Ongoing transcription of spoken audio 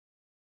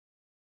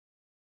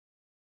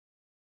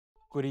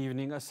Good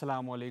evening.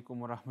 Assalamu alaikum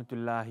wa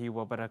rahmatullahi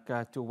wa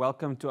barakatuh.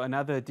 Welcome to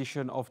another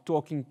edition of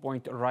Talking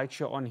Point right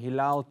here on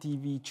Hilaal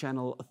TV,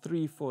 channel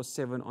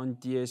 347 on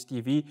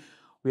DSTV.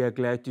 We are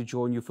glad to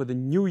join you for the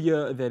new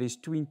year that is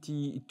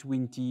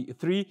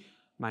 2023.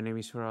 My name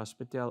is Farhaaz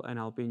Patel and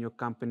I'll be in your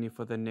company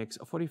for the next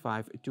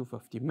 45 to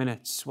 50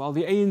 minutes. Well,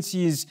 the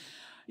ANC's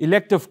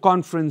elective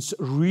conference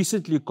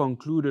recently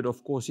concluded.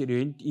 Of course, it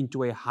went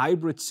into a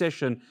hybrid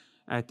session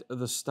at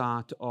the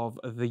start of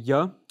the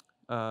year.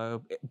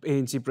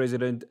 ANC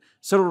President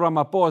Cyril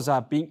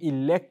Ramaphosa being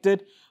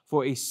elected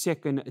for a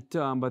second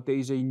term, but there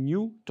is a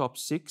new top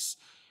six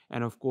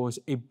and of course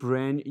a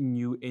brand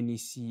new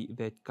NEC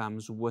that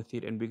comes with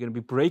it, and we're going to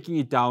be breaking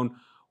it down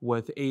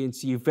with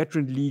ANC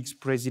Veteran League's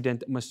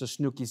President Mr.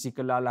 Snuki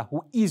Zikalala,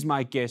 who is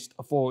my guest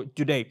for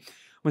today.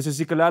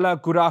 Mr.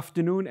 Zikalala, good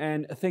afternoon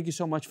and thank you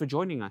so much for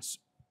joining us.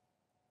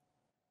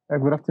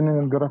 Good afternoon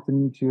and good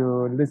afternoon to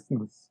your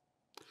listeners.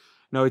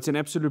 No, it's an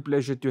absolute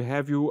pleasure to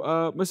have you.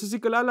 Mr.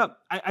 Zikalala,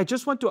 I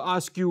just want to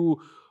ask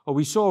you,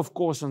 we saw, of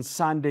course, on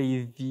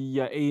Sunday, the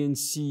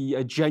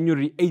ANC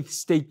January 8th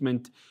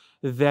statement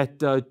that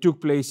took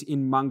place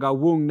in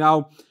Mangaung.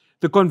 Now,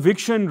 the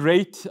conviction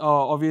rate,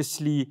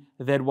 obviously,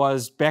 that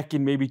was back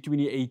in maybe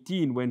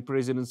 2018 when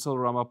President Cyril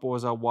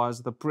Ramaphosa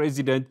was the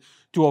president,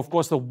 to, of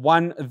course, the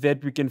one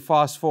that we can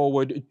fast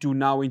forward to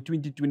now in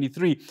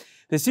 2023.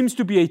 There seems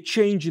to be a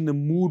change in the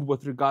mood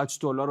with regards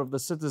to a lot of the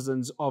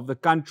citizens of the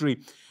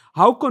country.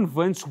 How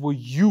convinced were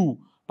you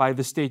by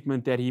the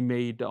statement that he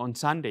made on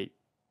Sunday?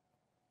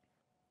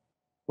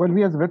 Well,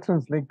 we as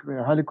Veterans League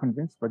were highly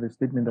convinced by the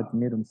statement that he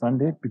made on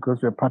Sunday,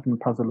 because we're part and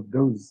parcel of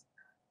those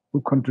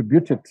who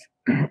contributed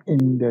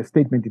in the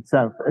statement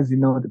itself. As you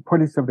know, the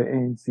policy of the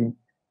ANC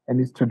and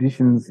its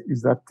traditions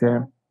is that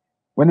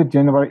when a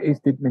January 8th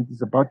statement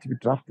is about to be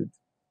drafted,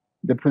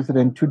 the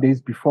president 2 days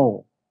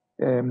before,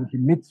 he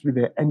meets with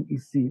the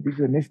NEC, which is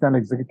the National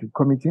Executive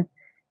Committee,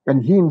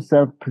 and he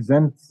himself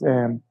presents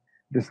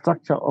the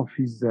structure of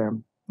his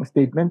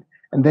statement,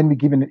 and then we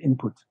give an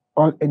input.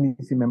 All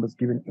NEC members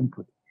give an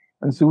input.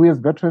 And so we as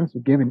veterans,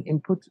 we gave an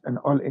input, and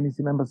all NEC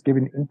members gave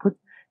an input,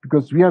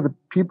 because we are the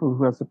people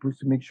who are supposed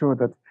to make sure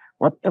that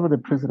whatever the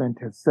president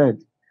has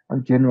said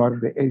on January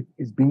the 8th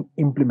is being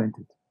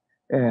implemented.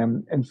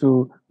 And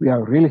so we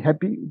are really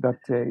happy that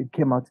it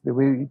came out the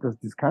way it was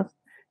discussed.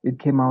 It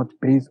came out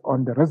based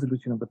on the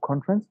resolution of the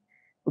conference.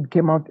 It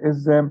came out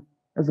as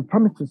a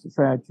promise to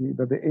society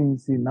that the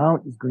ANC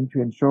now is going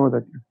to ensure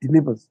that it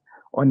delivers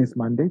on its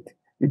mandate.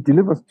 It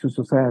delivers to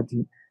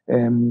society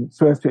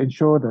so as to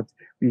ensure that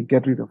we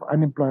get rid of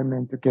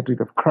unemployment, we get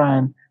rid of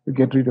crime, we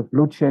get rid of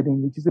load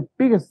shedding, which is the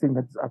biggest thing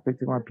that is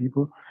affecting our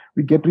people.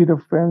 We get rid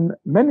of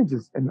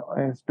managers, and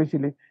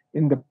especially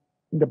in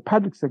the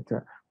public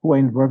sector, who are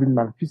involved in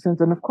malfeasance,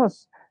 and of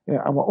course,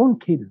 our own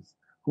cadres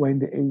who are in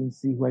the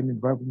ANC, who are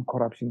involved in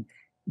corruption.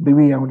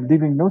 We are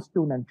leaving no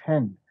stone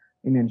unturned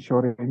in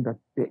ensuring that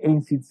the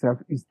ANC itself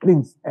is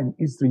cleansed and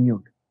is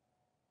renewed.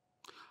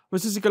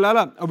 Mr.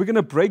 Zikalala, are we going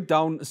to break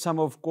down some,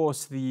 of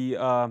course, the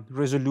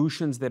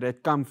resolutions that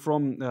had come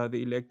from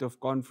the elective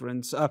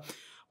conference?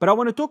 But I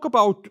want to talk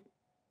about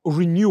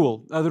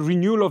renewal, the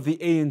renewal of the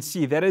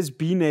ANC. That has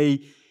been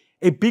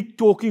a big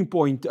talking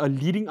point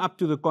leading up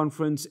to the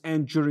conference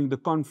and during the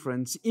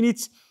conference. In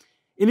its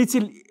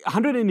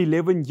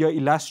 111-year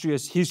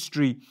illustrious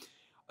history,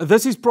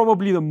 this is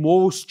probably the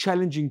most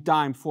challenging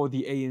time for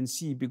the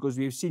ANC, because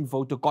we've seen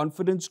voter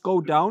confidence go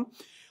down.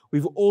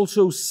 We've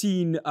also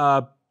seen,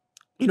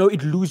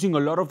 it losing a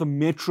lot of the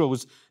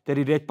metros that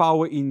it had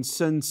power in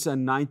since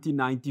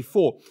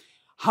 1994.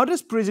 How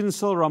does President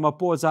Cyril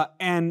Ramaphosa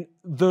and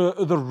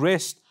the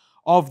rest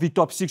of the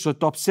top six or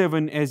top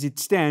seven as it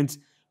stands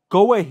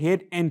go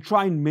ahead and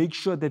try and make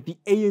sure that the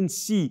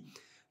ANC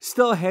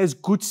still has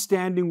good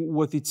standing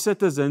with its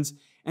citizens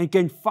and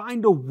can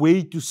find a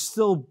way to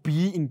still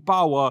be in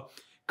power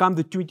come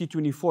the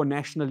 2024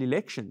 national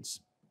elections?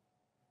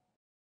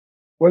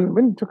 Well,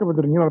 when you talk about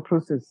the renewal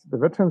process, the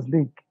Veterans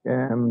League,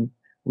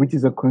 which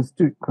is a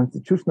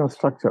constitutional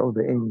structure of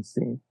the ANC,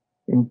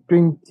 in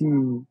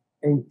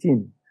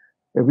 2018,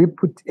 we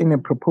put in a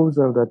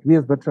proposal that we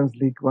as Veterans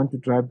League want to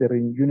drive the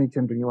unity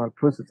and renewal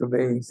process of the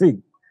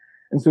ANC.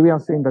 And so we are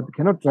saying that we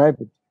cannot drive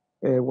it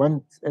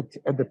once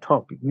at the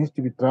top. It needs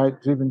to be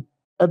driven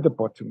at the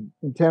bottom,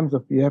 in terms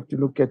of you have to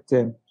look at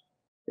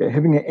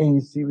having an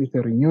ANC with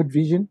a renewed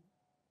vision,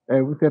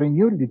 with a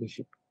renewed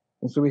leadership.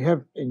 And so we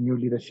have a new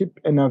leadership,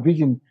 and our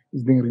vision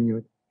is being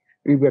renewed.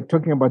 We were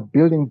talking about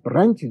building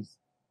branches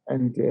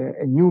and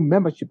a new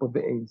membership of the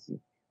ANC.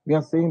 We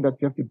are saying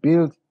that we have to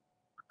build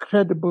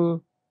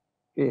credible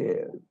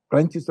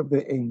branches of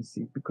the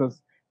ANC,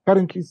 because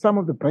currently some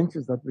of the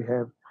branches that we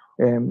have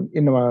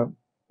in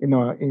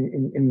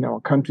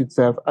our country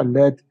itself are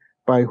led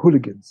by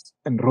hooligans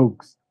and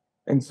rogues.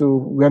 And so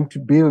we want to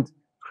build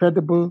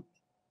credible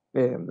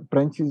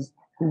branches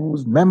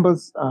whose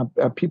members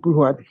are people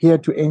who adhere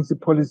to ANC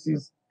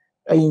policies,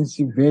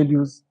 ANC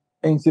values,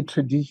 ANC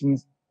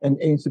traditions, and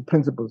ANC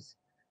principles.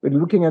 We're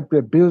looking at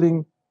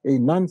building a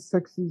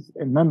non-sexist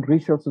and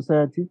non-racial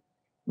society.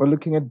 We're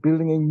looking at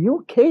building a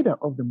new cadre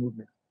of the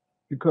movement.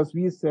 because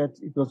we said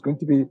it was going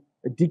to be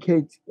a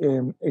decade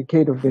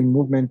of the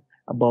movement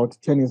about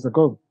 10 years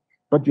ago.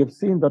 But we have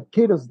seen that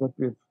cadres that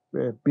we've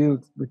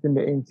built within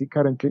the ANC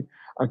currently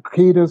are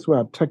cadres who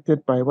are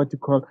attracted by what you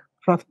call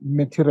craft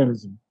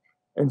materialism.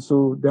 And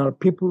so there are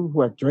people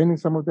who are joining,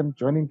 some of them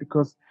joining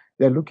because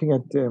they're looking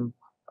at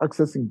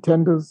accessing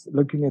tenders,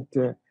 looking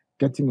at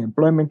getting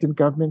employment in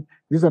government.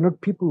 These are not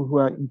people who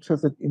are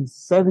interested in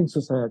serving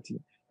society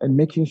and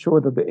making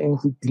sure that the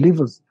ANC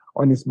delivers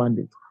on its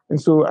mandate.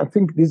 And so I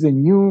think there's a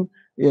new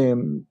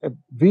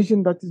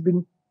vision that has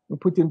been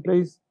put in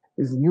place.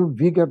 There's a new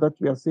vigor that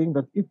we are saying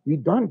that if we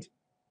don't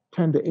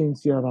turn the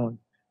ANC around,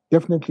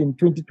 definitely in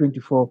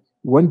 2024,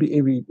 won't be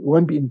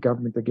in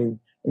government again.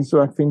 And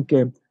so I think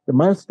the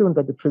milestone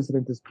that the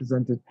president has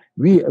presented,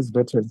 we as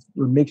veterans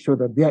will make sure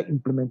that they are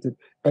implemented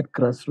at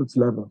grassroots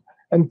level.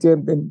 And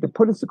then the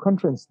policy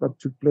conference that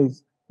took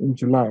place in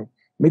July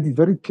made it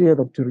very clear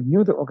that to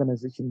renew the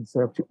organization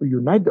itself, to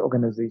unite the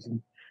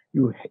organization,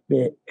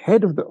 the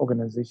head of the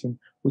organization,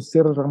 who's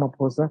Cyril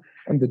Ramaphosa,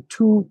 and the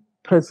two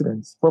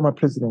presidents, former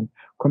president,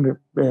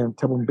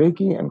 Thabo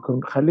Mbeki and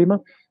Kgalema,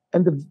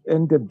 and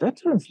the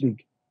Veterans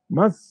League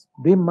must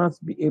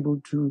be able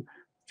to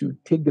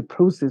take the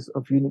process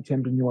of unity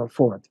and renewal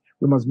forward.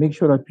 We must make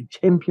sure that we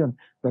champion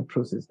that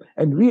process.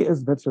 And we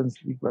as Veterans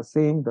League were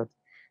saying that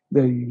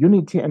the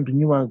unity and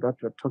renewal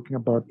that we're talking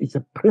about is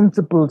a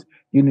principled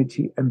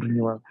unity and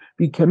renewal.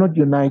 We cannot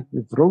unite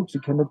with rogues,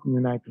 we cannot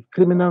unite with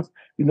criminals,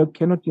 we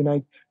cannot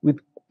unite with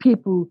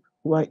people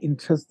who are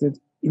interested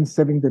in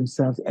serving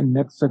themselves and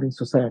not serving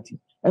society.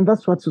 And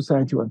that's what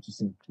society wants to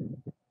see.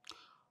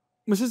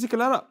 Mr.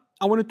 Zikalala,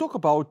 I want to talk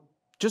about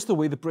just the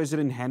way the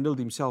president handled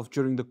himself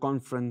during the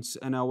conference,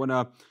 and I want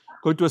to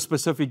go to a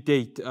specific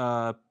date,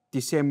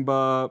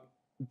 December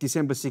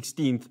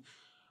 16th,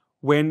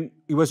 when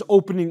he was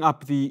opening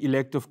up the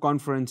elective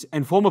conference,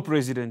 and former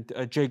President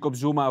Jacob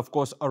Zuma, of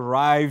course,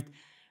 arrived,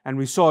 and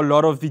we saw a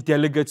lot of the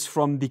delegates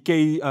from the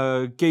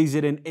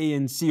KZN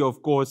ANC,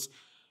 of course,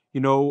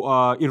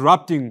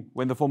 erupting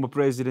when the former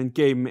president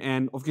came.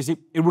 And obviously,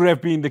 it would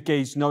have been the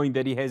case knowing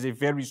that he has a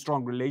very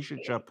strong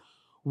relationship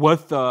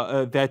with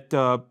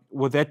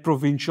that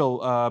provincial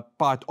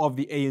part of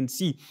the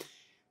ANC.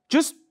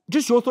 Just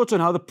your thoughts on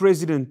how the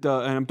president,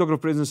 and I'm talking of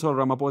President Cyril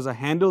Ramaphosa,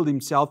 handled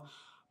himself,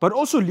 but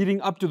also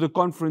leading up to the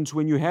conference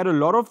when you had a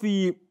lot of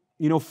the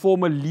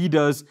former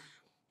leaders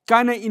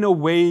kind of in a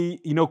way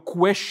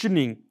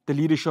questioning the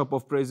leadership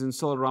of President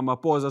Cyril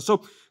Ramaphosa.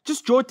 So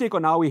just your take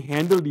on how he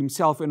handled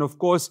himself, and of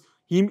course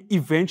him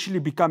eventually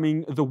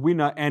becoming the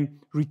winner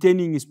and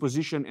retaining his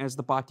position as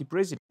the party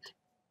president.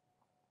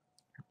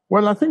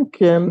 Well, I think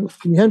he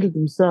handled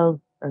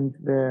himself and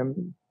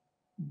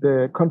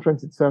the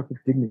conference itself with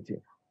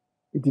dignity.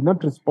 It did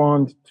not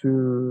respond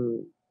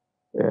to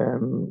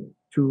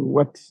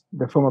what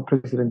the former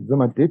President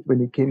Zuma did when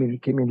he came in. He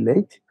came in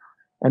late,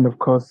 and of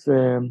course,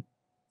 comrades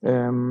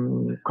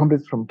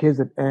from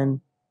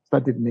KZN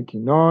started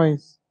making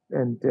noise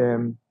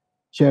and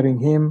cheering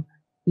him.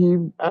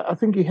 I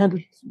think he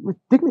handled it with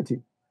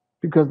dignity,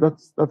 because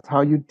that's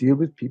how you deal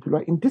with people who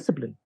are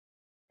indisciplined.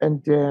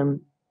 And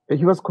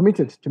he was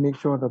committed to make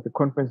sure that the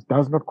conference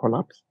does not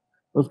collapse.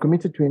 He was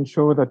committed to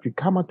ensure that we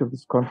come out of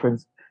this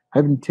conference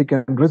having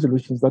taken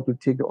resolutions that will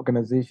take the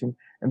organization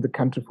and the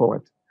country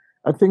forward.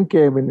 I think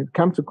when it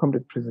comes to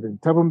Comrade President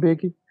Thabo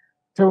Mbeki,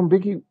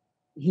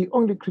 he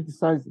only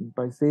criticized him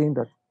by saying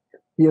that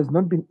he has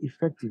not been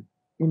effective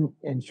in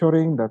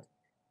ensuring that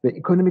the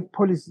economic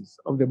policies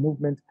of the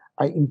movement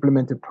are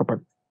implemented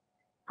properly.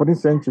 For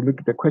instance, you look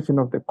at the question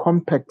of the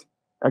compact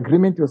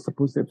agreement you were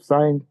supposed to have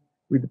signed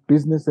with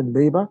business and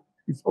labor.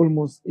 It's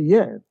almost a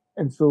year.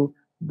 And so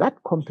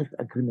that compact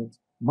agreement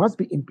must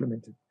be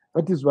implemented.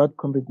 That is what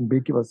Comrade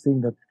Mbeki was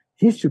saying, that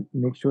he should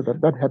make sure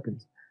that that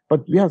happens.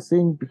 But we are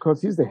saying,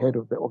 because he's the head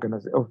of the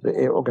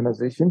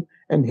organization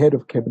and head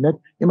of cabinet,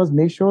 he must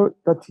make sure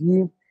that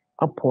he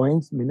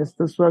appoints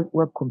ministers who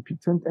are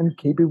competent and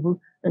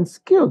capable and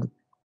skilled,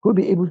 who will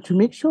be able to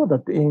make sure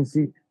that the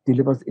ANC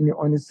delivers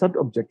on its set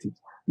objectives.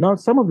 Now,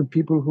 some of the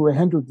people who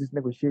handled these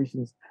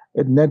negotiations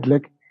at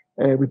NEDLEC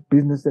with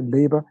business and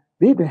labor,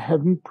 they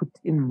haven't put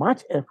in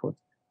much effort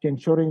to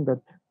ensuring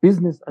that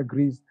business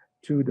agrees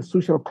to the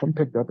social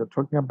compact that they're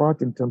talking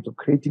about in terms of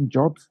creating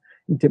jobs,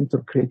 in terms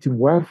of creating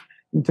wealth,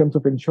 in terms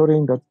of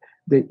ensuring that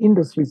the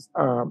industries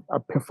are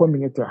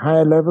performing at a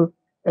higher level,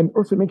 and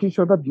also making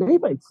sure that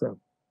labor itself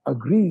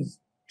agrees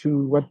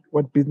to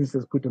what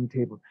businesses put on the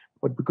table.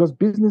 But because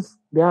business,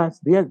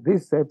 they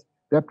said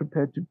they're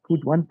prepared to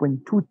put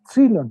 1.2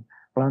 trillion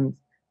rand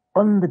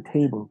on the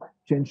table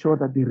to ensure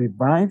that they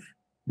revive,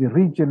 they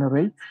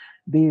regenerate,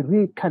 they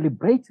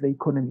recalibrate the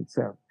economy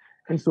itself.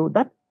 And so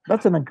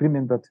that's an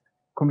agreement that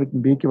Comrade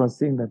Mbeki was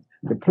saying that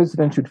the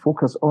president should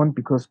focus on,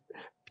 because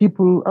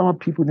our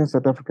people in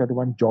South Africa, they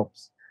want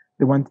jobs,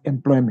 they want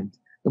employment,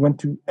 they want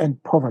to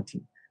end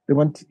poverty.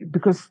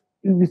 Because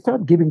if we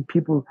start giving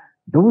people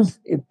those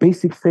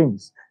basic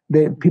things,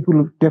 the people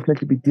will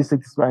definitely be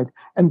dissatisfied,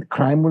 and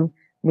crime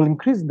will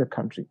increase in the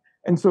country.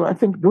 And so I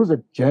think those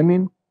are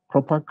genuine,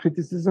 proper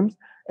criticisms.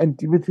 And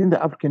within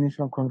the African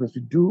National Congress,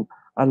 we do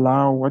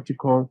allow what you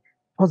call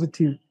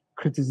positive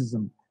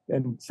criticism,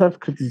 and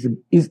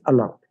self-criticism is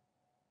allowed.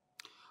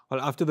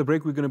 Well, after the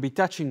break, we're going to be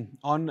touching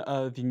on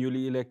the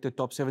newly elected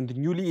top 7, the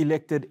newly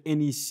elected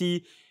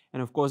NEC.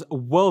 And of course,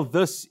 will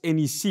this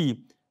NEC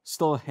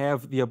still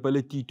have the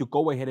ability to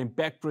go ahead and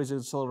back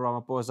President Cyril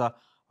Ramaphosa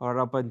or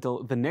up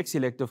until the next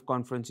elective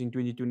conference in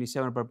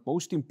 2027? But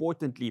most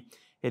importantly,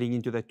 heading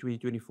into the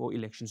 2024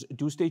 elections.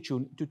 Do stay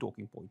tuned to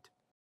Talking Point.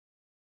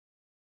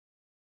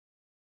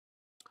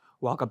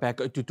 Welcome back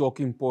to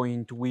Talking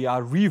Point. We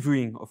are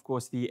reviewing, of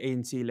course, the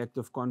ANC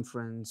elective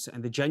conference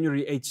and the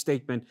January 8th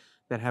statement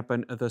that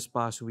happened this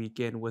past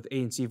weekend with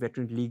ANC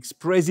Veteran League's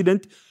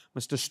president,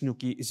 Mr.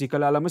 Snuki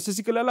Zikalala. Mr.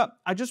 Zikalala,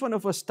 I just want to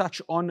first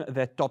touch on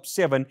that top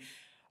 7.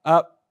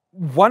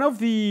 One of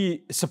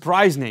the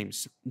surprise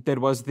names that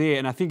was there,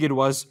 and I think it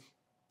was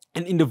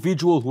an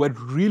individual who had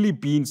really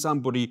been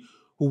somebody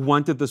who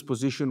wanted this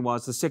position,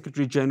 was the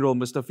Secretary General,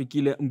 Mr.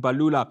 Fikile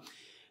Mbalula.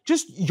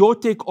 Just your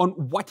take on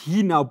what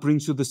he now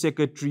brings to the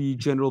Secretary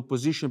General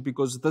position,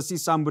 because this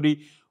is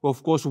somebody who,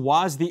 of course,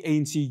 was the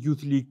ANC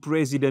Youth League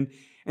president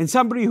and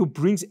somebody who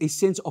brings a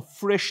sense of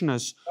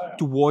freshness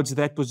towards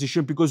that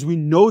position, because we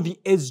know the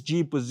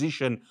SG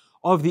position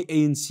of the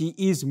ANC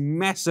is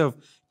massive,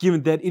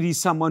 given that it is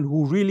someone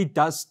who really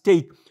does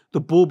take the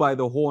bull by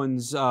the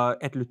horns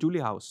at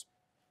Luthuli House.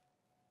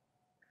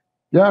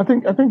 Yeah, I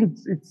think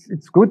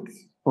it's good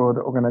for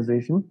the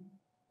organization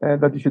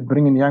that you should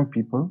bring in young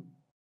people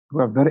who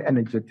are very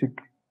energetic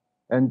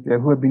and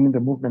who have been in the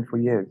movement for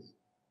years.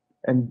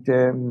 And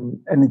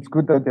it's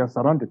good that they are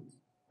surrounded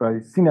by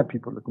senior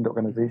people within the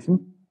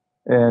organization,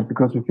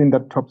 because within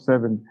that top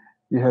 7,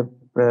 you have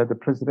the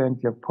president,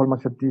 you have Paul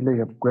Mashatile, you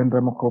have Gwen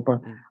Ramakgopa.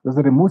 Those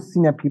are the most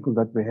senior people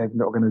that we have in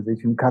the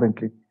organization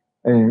currently,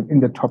 in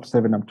the top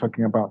 7 I'm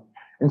talking about.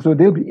 And so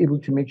they'll be able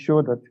to make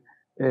sure that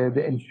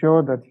they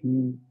ensure that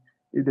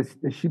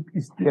the ship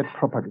is steered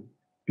properly.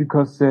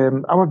 Because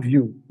our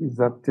view is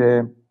that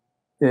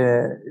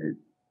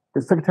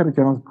the Secretary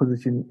General's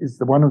position is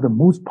one of the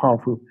most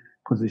powerful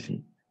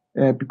positions,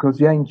 because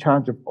you are in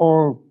charge of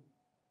all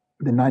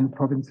the 9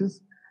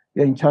 provinces.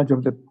 You're in charge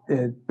of the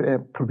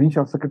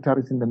provincial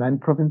secretaries in the 9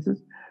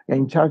 provinces. You're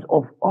in charge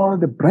of all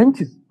the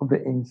branches of the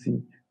ANC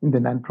in the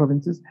 9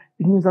 provinces.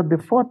 It means that the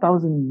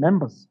 4,000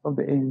 members of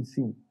the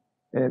ANC,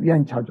 we are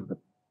in charge of them.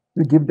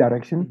 We give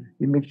direction.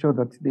 We make sure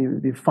that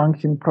they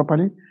function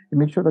properly. We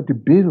make sure that we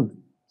build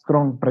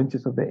strong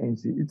branches of the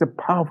ANC. It's a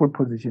powerful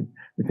position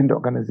within the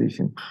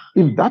organization.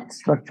 If that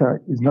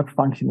structure is not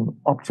functioning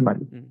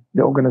optimally,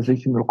 the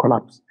organization will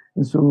collapse.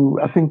 And so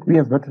I think we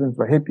as veterans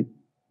were happy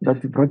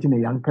that we brought in a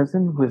young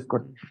person who has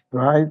got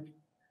drive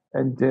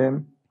and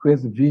who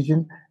has a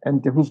vision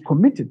and who's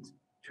committed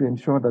to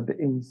ensure that the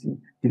ANC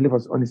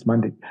delivers on its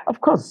mandate.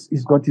 Of course,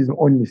 he's got his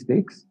own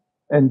mistakes,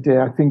 and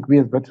I think we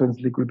as Veterans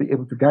League will be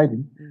able to guide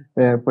him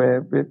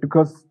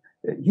because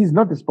he's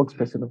not the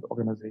spokesperson of the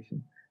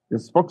organization. The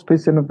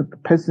spokesperson of the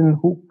person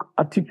who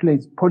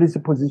articulates policy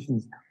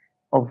positions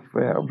of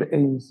the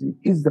ANC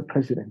is the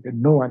president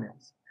and no one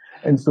else.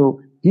 And so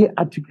he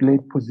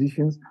articulates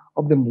positions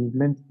of the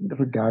movement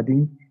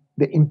regarding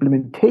the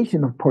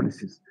implementation of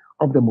policies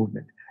of the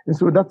movement. And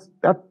so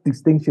that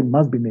distinction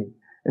must be made.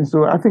 And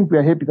so I think we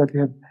are happy that we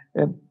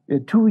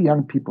have 2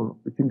 young people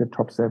within the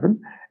top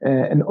 7.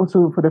 And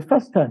also for the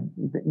first time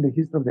in the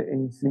history of the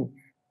ANC,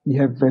 we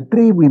have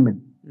 3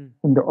 women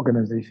in the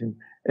organization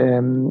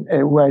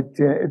who are at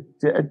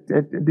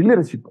the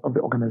leadership of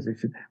the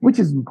organization, which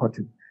is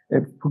important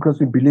because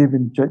we believe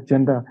in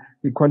gender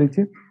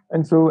equality.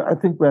 And so I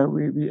think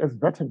we as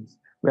veterans,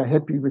 we are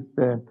happy with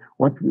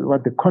what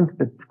the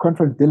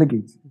conference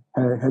delegates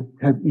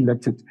have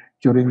elected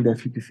during the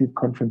 55th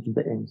conference of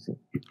the ANC.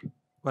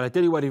 Well, I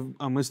tell you what, if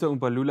Mr.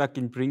 Mbalula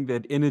can bring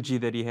that energy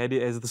that he had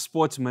as the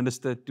sports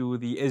minister to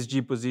the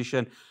SG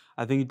position,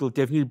 I think it will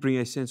definitely bring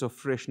a sense of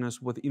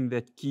freshness within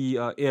that key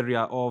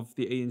area of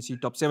the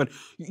ANC top 7.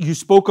 You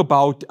spoke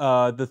about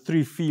the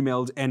 3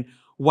 females, and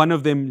one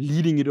of them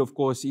leading it, of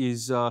course,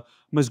 is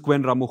Ms.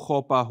 Gwen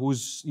Ramakgopa,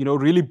 who's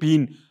really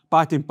been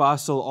part and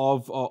parcel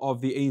of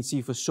the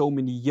ANC for so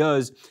many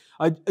years.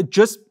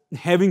 Just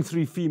having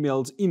 3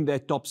 females in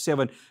that top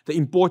 7, the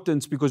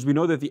importance, because we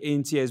know that the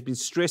ANC has been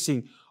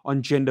stressing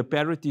on gender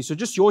parity. So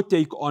just your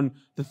take on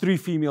the 3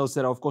 females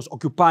that are, of course,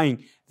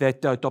 occupying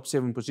that top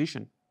 7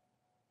 position.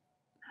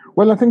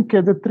 Well, I think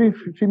the 3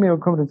 female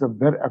comrades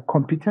are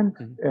competent.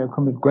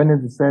 Comrade Gwen,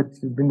 as you said,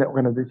 she's been in the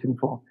organization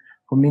for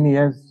many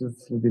years.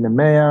 She's been a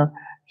mayor,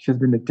 she's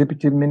been a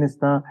deputy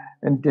minister,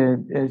 and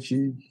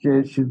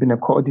she's been a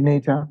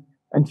coordinator.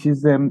 And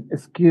she's a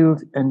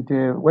skilled and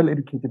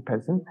well-educated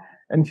person.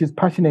 And she's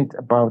passionate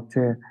about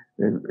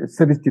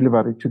service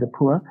delivery to the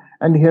poor.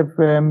 And we have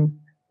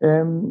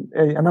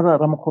another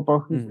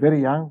Ramakgopa who's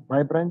very young,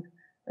 vibrant,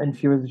 and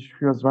she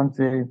was once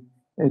a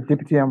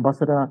deputy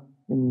ambassador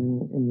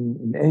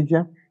in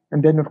Asia.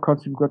 And then, of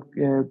course, we've got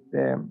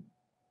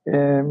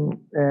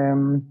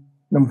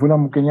Nomvula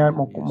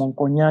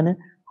Monkonyane,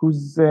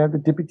 who's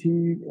the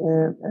deputy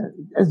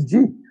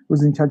SG,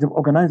 who's in charge of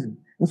organizing.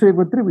 And so we've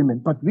got 3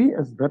 women. But we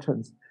as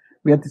veterans,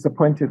 we are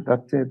disappointed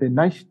that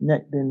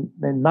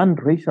the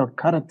non-racial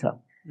character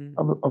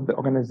of the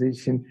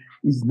organization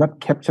is not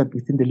captured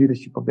within the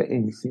leadership of the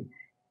ANC,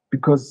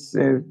 because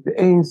the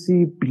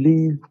ANC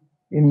believe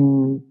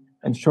in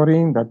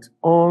ensuring that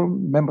all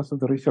members of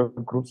the racial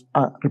groups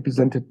are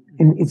represented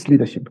in its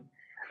leadership.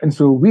 And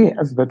so we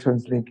as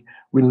Veterans League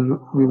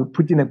will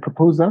put in a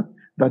proposal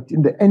that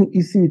in the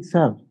NEC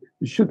itself,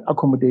 we should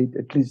accommodate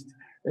at least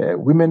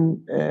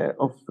women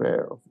of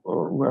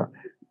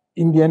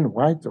Indian,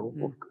 white, or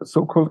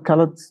so-called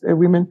colored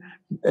women,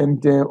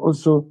 and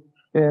also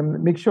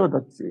make sure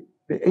that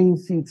the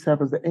ANC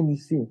itself, as the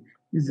NEC,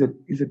 is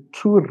a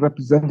true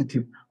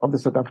representative of the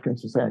South African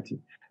society.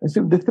 And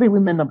so the three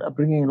women are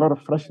bringing a lot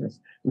of freshness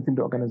within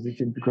the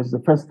organization, because it's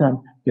the first time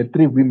there are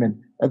three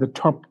women at the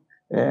top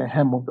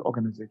hem of the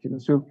organization.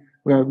 And so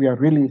we are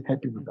really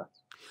happy with that.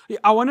 Yeah,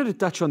 I wanted to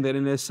touch on that,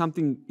 and there's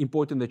something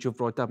important that you've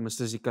brought up,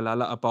 Mr.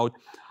 Zikalala, about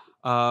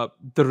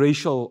the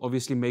racial,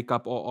 obviously,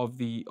 makeup of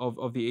the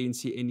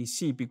ANC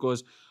NEC,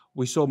 because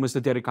we saw Mr.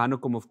 Derek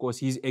Hanekom, of course,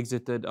 he's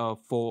exited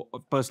for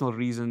personal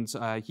reasons,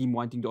 him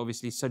wanting to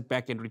obviously sit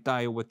back and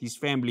retire with his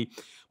family.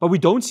 But we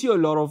don't see a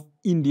lot of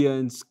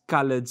Indians,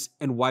 coloreds,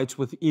 and whites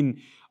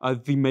within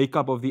the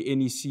makeup of the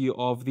NEC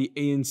of the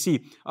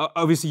ANC.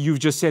 Obviously, you've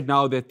just said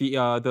now that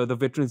the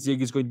Veterans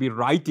League is going to be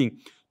writing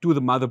to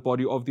the mother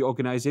body of the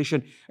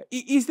organization.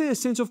 Is there a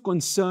sense of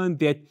concern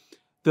that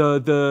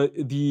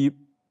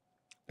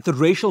the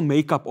racial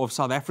makeup of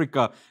South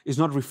Africa is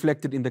not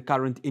reflected in the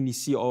current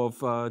NEC of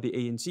the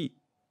ANC?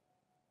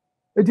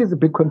 It is a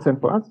big concern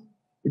for us.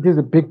 It is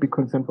a big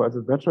concern for us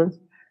as veterans.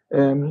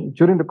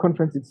 During the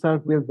conference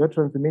itself, we as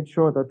veterans made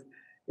sure that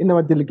in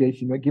our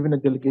delegation, we're given a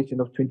delegation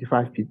of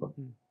 25 people.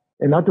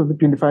 And out of the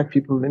 25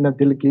 people in our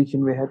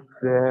delegation, we had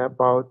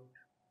about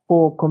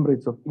 4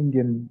 comrades of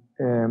Indian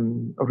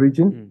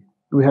origin.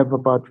 We have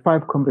about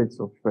 5 comrades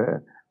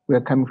we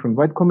are coming from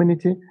white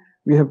community.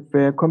 We have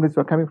comrades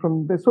who are coming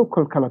from the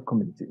so-called colored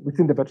community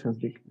within the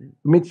Veterans League. We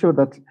made sure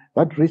that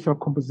that racial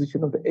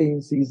composition of the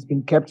ANC is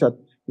being captured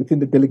within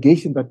the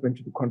delegation that went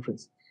to the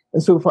conference.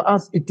 And so for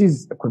us, it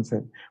is a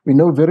concern. We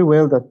know very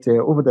well that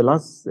over the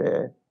last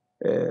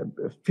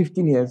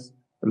 15 years,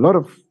 a lot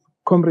of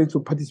comrades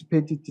who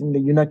participated in the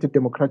United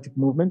Democratic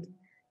Movement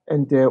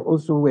and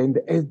also were in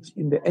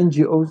the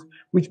NGOs,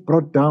 which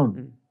brought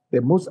down the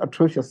most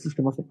atrocious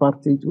system of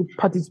apartheid, who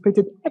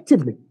participated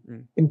actively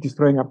in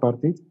destroying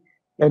apartheid.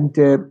 And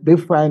they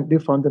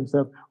found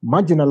themselves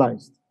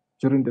marginalized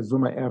during the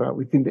Zuma era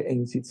within the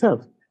ANC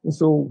itself. And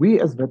so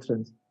we as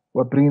veterans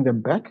were bringing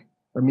them back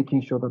by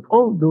making sure that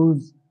all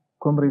those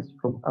comrades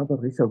from other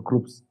racial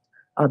groups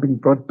are being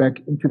brought back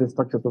into the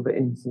structures of the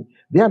ANC.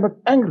 They are not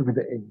angry with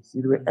the ANC.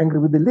 They were angry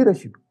with the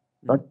leadership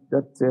of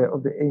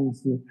the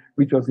ANC,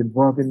 which was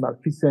involved in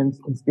malfeasance,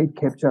 in state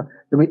capture.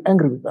 They were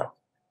angry with that.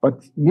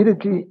 But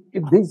immediately,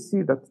 if they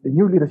see that the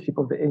new leadership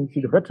of the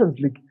ANC, the Veterans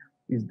League,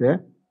 is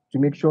there, to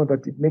make sure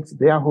that it makes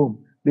their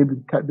home,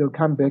 they'll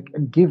come back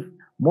and give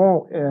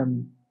more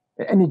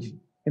energy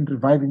in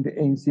reviving the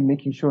ANC,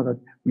 making sure that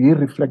we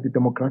reflect the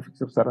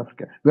demographics of South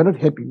Africa. We're not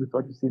happy with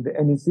what you see in the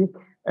NEC,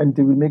 and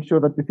we make sure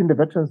that within the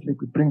Veterans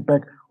League, we bring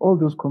back all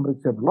those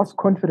comrades who have lost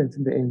confidence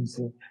in the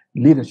ANC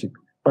leadership.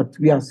 But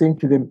we are saying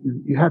to them,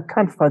 you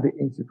can't fight the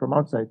ANC from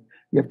outside.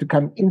 You have to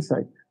come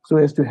inside so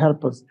as to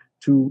help us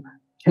to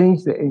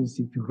change the ANC,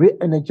 to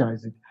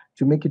re-energize it,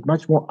 to make it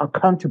much more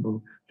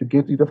accountable, to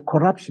get rid of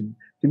corruption,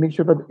 to make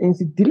sure that the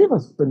ANC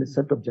delivers on its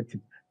set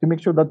objective, to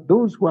make sure that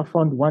those who are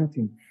found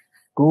wanting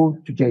go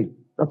to jail.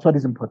 That's what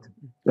is important.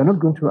 We're not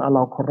going to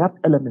allow corrupt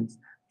elements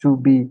to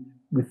be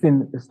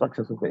within the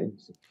structures of the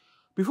ANC.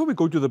 Before we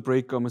go to the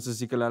break, Mr.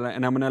 Zikalala,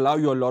 and I'm going to allow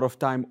you a lot of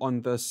time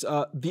on this,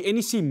 the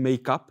NEC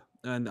makeup,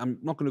 and I'm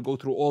not going to go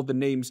through all the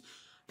names,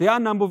 there are a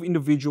number of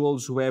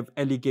individuals who have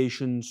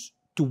allegations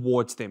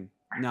towards them.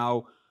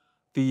 Now,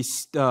 the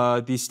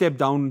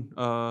step-down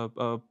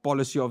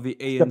policy of the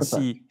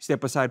ANC,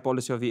 step-aside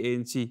policy of the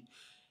ANC,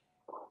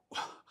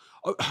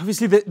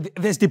 obviously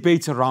there's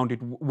debates around it,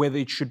 whether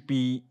it should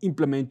be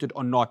implemented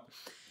or not.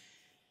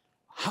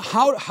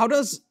 How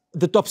does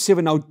the top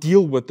 7 now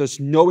deal with this,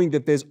 knowing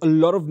that there's a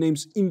lot of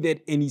names in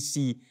that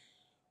NEC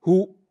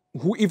who,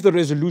 if the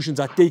resolutions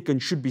are taken,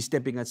 should be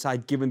stepping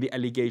aside given the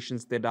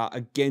allegations that are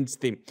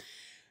against them?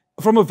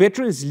 From a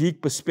Veterans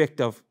League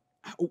perspective,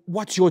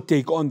 what's your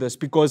take on this?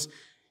 Because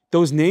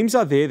those names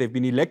are there, they've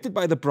been elected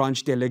by the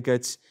branch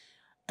delegates,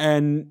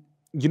 and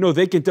you know,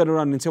 they can turn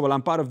around and say, well,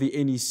 I'm part of the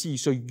NEC,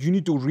 so you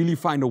need to really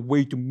find a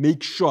way to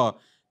make sure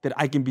that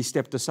I can be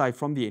stepped aside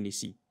from the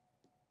NEC.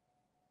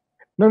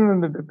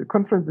 No.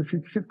 The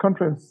fifth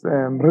conference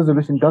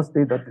resolution does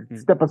state that the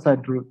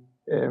step-aside rule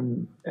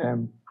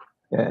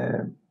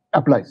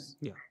applies.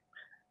 Yeah.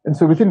 And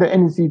so within the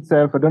NEC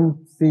itself, I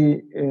don't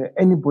see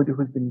anybody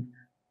who's been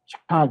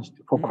charged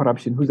for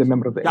corruption who's a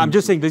member of the NEC. I'm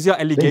just saying these are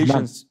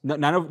allegations.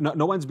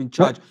 No one's been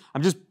charged. No.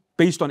 I'm just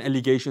based on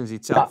allegations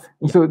itself.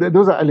 Yeah. So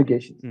those are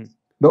allegations.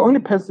 The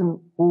only person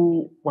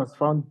who was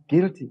found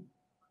guilty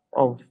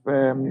of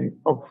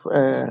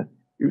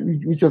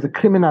which was a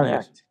criminal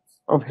act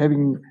of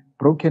having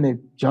broken a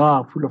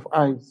jar full of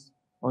ice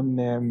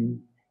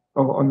on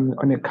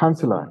a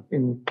councillor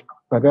in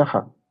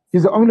Babeja.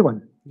 He's the only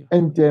one,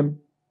 and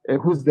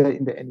who's there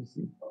in the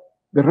NEC.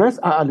 The rest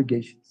are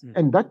allegations,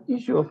 and that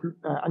issue of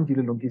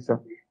Andile Longisa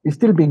is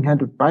still being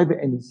handled by the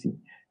NEC,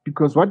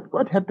 because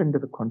what happened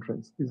at the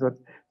conference is that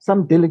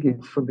some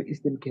delegates from the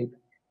Eastern Cape,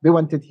 they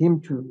wanted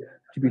him to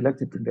be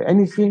elected in the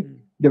NEC.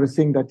 They were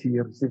saying that he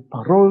received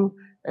parole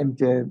and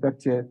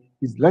that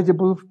he's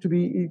eligible to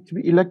be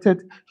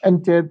elected.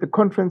 And the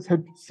conference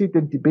had to sit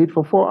and debate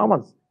for 4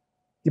 hours,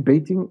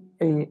 debating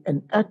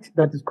an act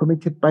that is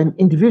committed by an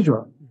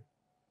individual.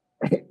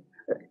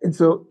 And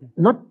so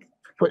not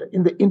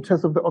in the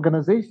interest of the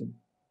organization,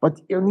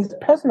 but in his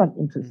personal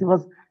interest.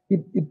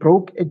 He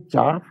broke a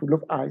jar full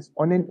of ice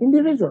on an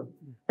individual,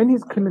 and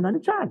he's criminally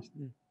charged.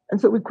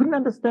 And so we couldn't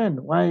understand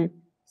why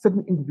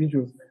certain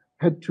individuals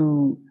had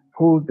to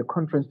hold the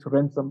conference to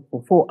ransom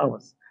for 4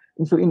 hours.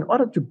 And so in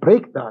order to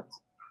break that,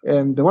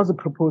 there was a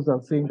proposal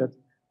saying that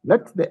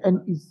let the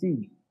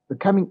NEC, the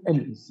coming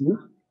NEC,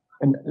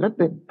 and let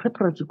the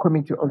preparatory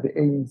committee of the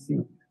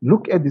ANC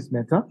look at this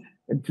matter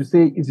and to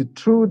say, is it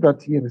true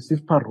that he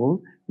received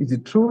parole? Is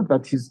it true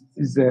that his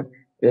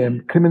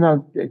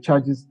criminal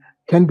charges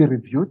can be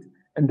reviewed?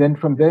 And then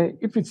from there,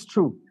 if it's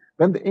true,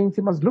 then the ANC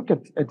must look at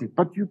it.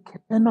 But you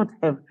cannot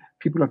have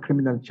people who are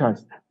criminally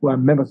charged who are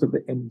members of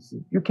the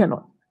NEC. You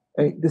cannot.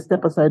 The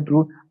step-aside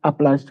rule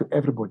applies to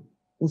everybody.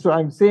 And so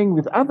I'm saying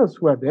with others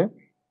who are there,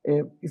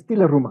 it's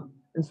still a rumor.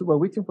 And so we're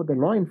waiting for the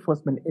law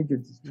enforcement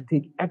agencies to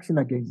take action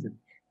against them.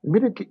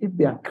 Immediately, if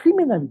they are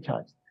criminally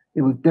charged,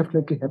 they will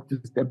definitely have to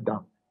step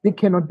down. They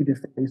cannot be the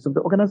face of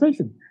the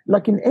organization.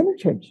 Like in any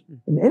church,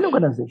 in any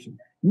organization,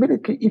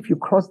 immediately if you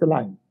cross the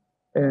line,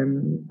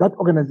 that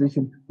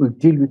organization will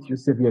deal with you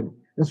severely.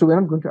 And so we're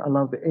not going to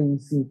allow the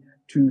ANC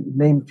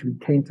name to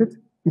be tainted,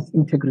 its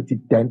integrity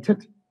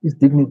dented, its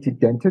dignity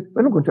dented.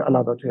 We're not going to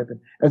allow that to happen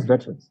as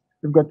veterans.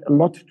 We've got a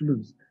lot to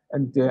lose.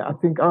 And I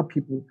think our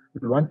people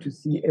would want to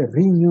see a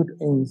renewed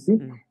ANC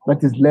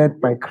that is led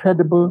by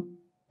credible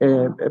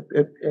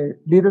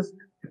leaders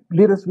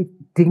with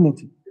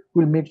dignity,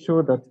 who will make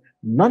sure that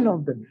none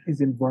of them is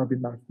involved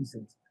in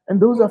malfeasance. And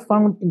those are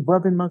found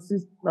involved in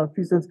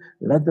malfeasance,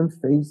 let them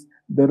face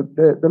the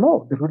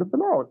law. The rule of the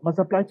law must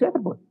apply to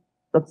everybody.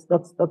 That's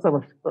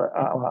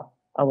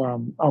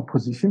our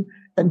position,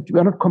 and we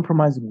are not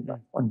compromising with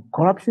that. On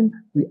corruption,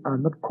 we are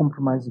not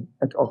compromising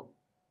at all.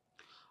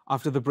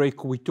 After the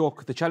break, we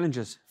talk the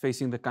challenges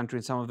facing the country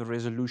and some of the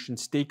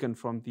resolutions taken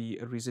from the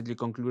recently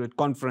concluded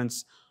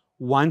conference.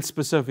 One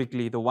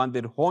specifically, the one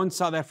that haunts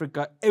South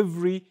Africa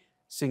every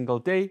single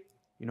day.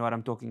 You know what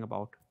I'm talking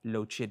about,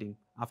 load shedding.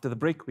 After the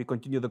break, we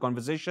continue the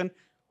conversation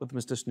with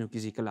Mr. Snuki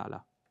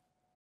Zikalala.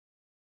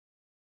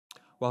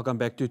 Welcome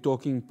back to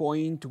Talking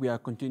Point. We are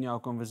continuing our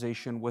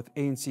conversation with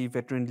ANC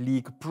Veteran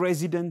League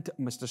President,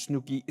 Mr.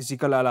 Snuki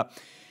Zikalala.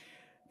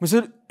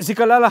 Mr.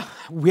 Zikalala,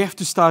 we have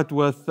to start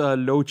with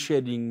load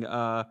shedding.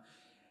 How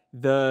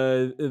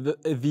do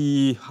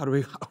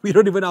we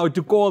don't even know how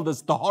to call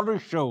this, the horror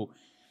show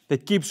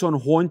that keeps on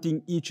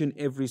haunting each and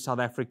every South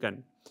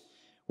African.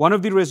 One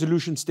of the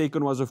resolutions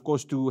taken was, of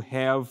course, to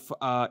have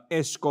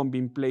Eskom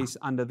being placed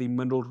under the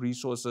Mineral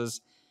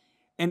Resources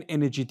and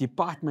Energy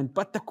Department.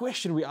 But the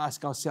question we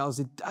ask ourselves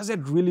is, does it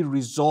really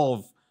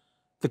resolve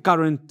the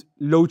current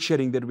load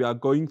shedding that we are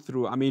going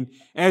through? I mean,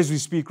 as we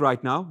speak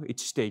right now,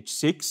 it's stage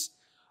 6.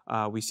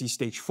 We see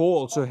stage 4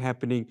 also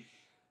happening.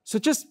 So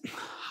just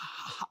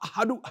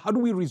how do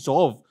we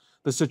resolve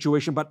the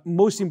situation? But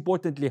most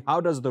importantly,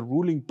 how does the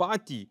ruling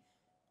party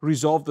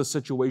resolve the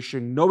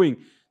situation, knowing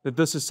that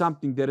this is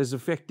something that is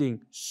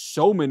affecting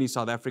so many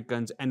South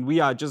Africans, and we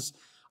are just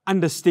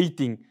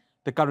understating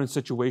the current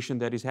situation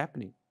that is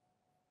happening?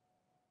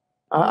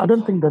 I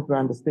don't think that we're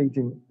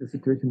understating the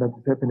situation that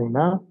is happening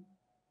now.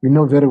 We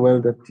know very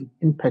well that it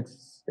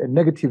impacts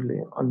negatively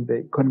on the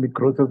economic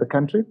growth of the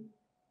country.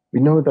 We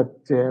know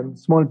that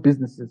small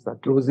businesses are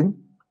closing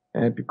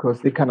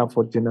because they can't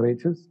afford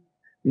generators.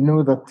 We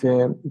know that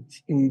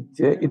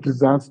it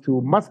results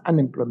to mass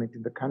unemployment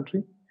in the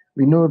country.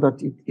 We know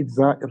that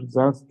it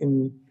results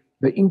in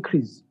the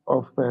increase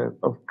of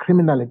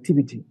criminal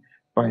activity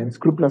by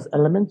unscrupulous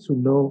elements who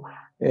know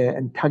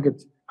and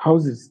target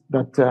houses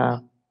that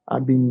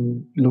are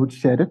being load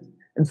shedded.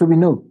 And so we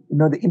know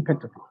the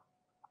impact of it.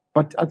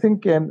 But I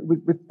think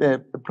with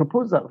the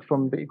proposal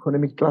from the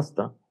economic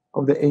cluster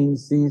of the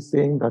ANC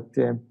saying that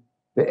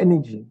the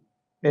energy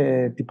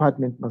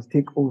department must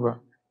take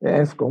over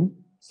Eskom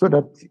so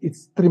that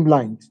it's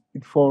streamlined,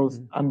 it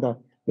falls under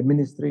the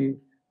ministry,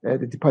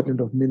 the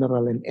Department of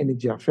Mineral and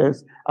Energy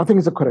Affairs, I think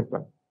it's a correct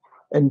one.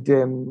 And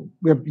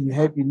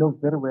we know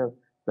very well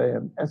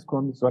that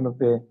Eskom is one of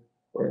the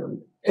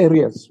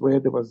areas where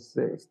there was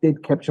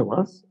state capture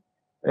was,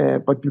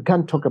 but we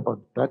can't talk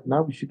about that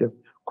now. We should have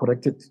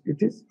corrected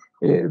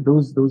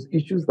those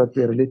issues that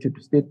were related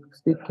to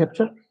state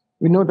capture.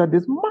 We know that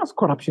there's mass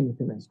corruption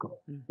within Eskom.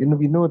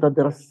 We know that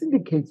there are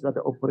syndicates that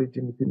are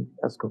operating within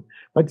Eskom.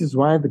 That is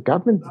why the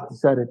government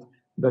decided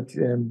that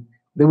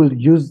they will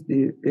use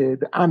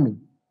the army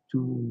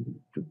to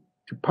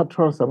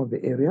patrol some of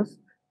the areas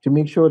to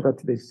make sure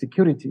that there's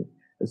security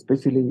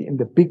especially in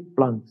the big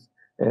plants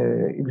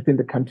within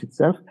the country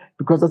itself,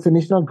 because that's a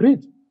national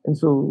grid. And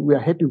so we are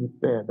happy with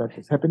that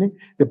is happening.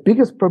 The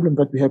biggest problem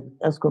that we have with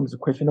Eskom is a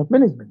question of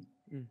management.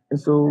 And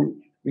so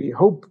we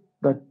hope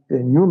that the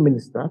new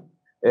minister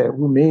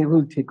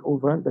will take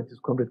over, that is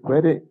Comrade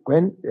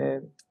Gwen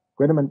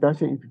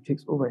Mantashe, if he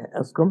takes over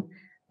Eskom,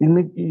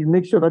 he'll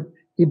make sure that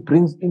he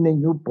brings in a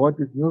new board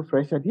with new,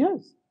 fresh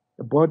ideas,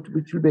 a board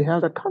which will be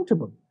held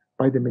accountable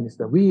by the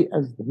minister. We,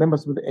 as the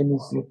members of the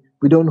ANC,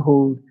 we don't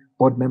hold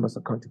board members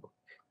accountable.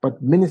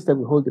 But minister,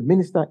 we hold the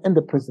minister and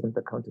the president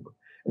accountable.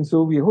 And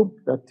so we hope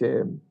that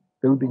there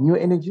will be new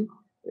energy.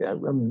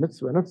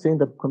 We're not saying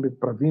that Comrade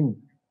Pravin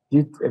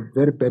did a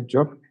very bad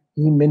job.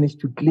 He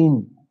managed to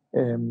cleanse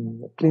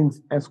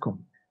Eskom.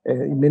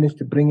 He managed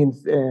to bring in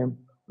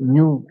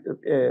new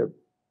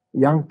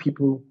young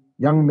people,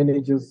 young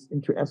managers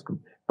into Eskom.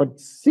 But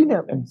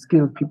senior and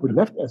skilled people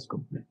left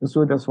Eskom. And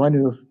so that's one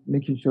way of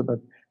making sure that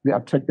we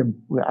attract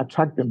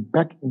them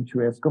back into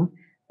Eskom,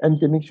 and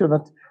to make sure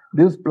that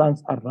those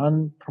plants are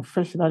run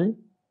professionally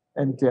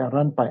and they are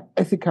run by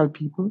ethical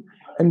people,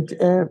 and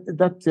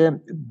that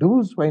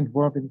those who are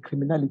involved in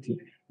criminality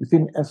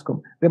within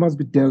Eskom, they must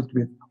be dealt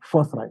with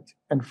forthright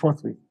and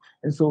forthwith.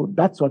 And so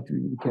that's what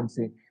we can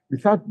say,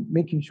 without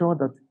making sure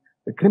that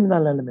the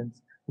criminal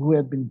elements who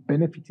have been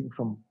benefiting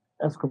from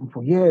Eskom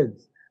for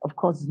years, of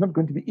course, it's not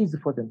going to be easy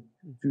for them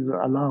to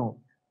allow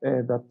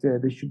that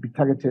they should be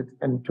targeted,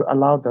 and to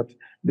allow that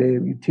they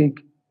take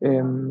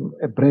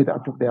a bread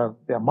out of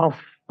their mouth,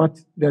 but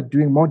they're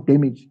doing more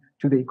damage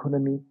to the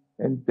economy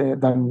and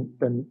than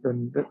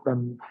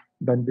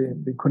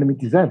the economy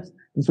deserves.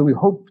 And so we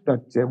hope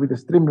that with the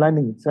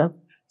streamlining itself,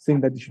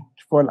 saying that it should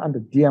fall under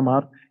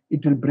DMR,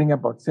 it will bring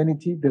about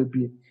sanity. There'll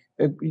be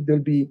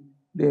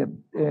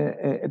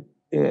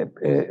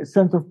a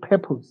sense of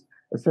purpose,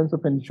 a sense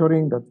of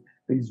ensuring that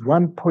there is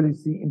one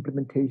policy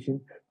implementation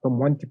from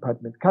one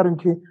department.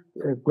 Currently,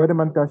 Gwede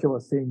Mantashe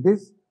was saying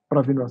this,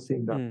 Pravin was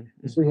saying that. And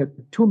so we have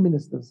two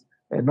ministers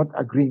not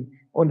agreeing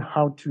on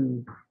how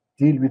to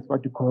deal with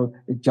what you call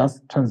a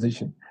just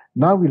transition.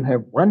 Now we'll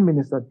have one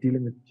minister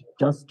dealing with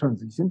just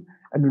transition,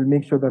 and we'll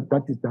make sure that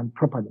that is done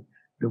properly.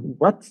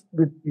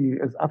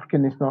 As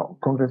African National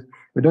Congress,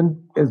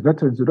 as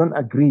veterans, we don't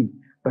agree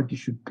that you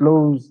should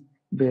close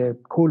the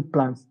coal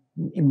plants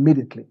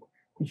immediately.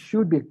 It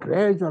should be a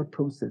gradual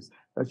process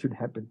that should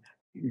happen.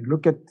 You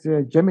look at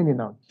Germany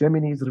now.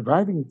 Germany is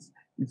reviving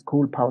its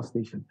coal power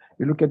station.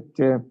 You look at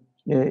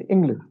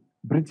England.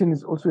 Britain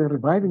is also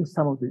reviving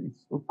some of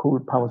its coal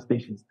power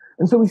stations.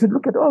 And so we should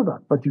look at all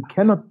that. But you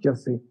cannot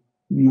just say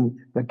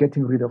they're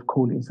getting rid of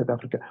coal in South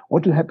Africa.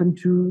 What will happen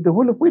to the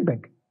whole of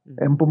Witbank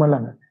and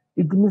Mpumalanga?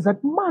 It means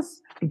that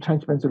mass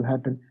retrenchments will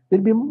happen.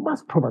 There'll be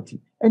mass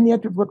poverty. And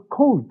yet we've got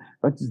coal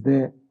that is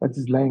there, that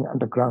is lying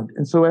underground.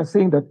 And so we're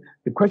saying that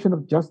the question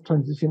of just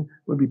transition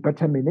will be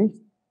better managed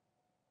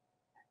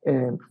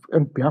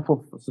on behalf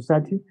of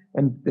society,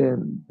 and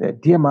the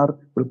DMR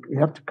will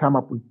have to come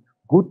up with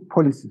good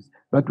policies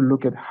that will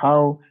look at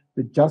how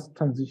the just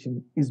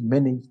transition is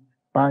managed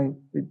by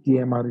the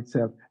DMR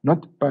itself,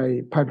 not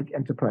by public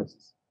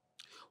enterprises.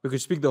 We could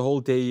speak the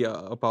whole day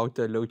about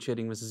load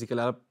shedding, Mr.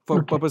 Zikalala.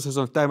 For purposes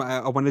of time,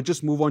 I want to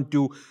just move on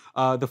to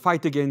the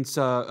fight against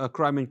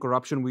crime and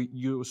corruption.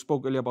 You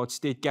spoke earlier about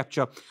state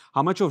capture.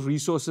 How much of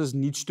resources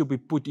needs to be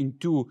put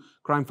into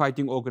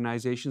crime-fighting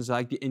organizations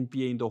like the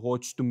NPA and the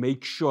HORTS to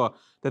make sure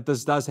that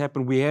this does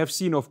happen? We have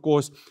seen, of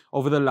course,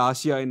 over the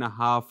last year and a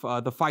half,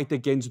 the fight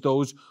against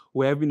those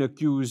who have been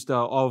accused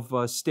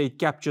of state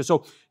capture.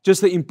 So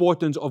just the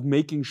importance of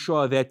making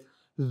sure that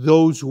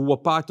those who were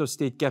part of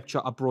state capture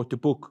are brought to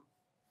book.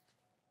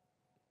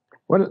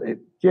 Well,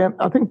 yeah,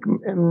 I think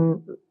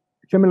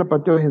Hilaal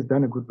Patel has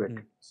done a good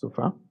work so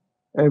far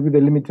with the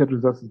limited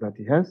resources that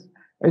he has.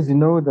 As you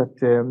know, that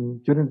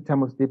during the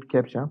time of state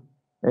capture,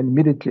 and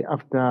immediately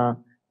after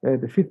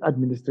the fifth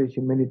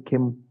administration, when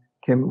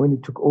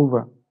it took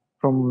over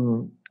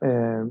from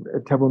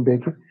Thabo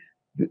Mbeki,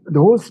 the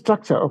whole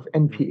structure of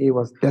NPA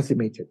was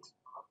decimated.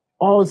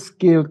 All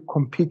skilled,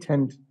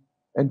 competent,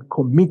 and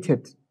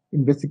committed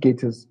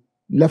investigators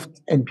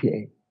left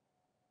NPA.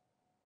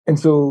 And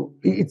so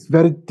it's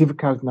very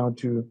difficult now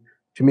to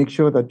make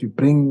sure that you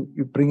bring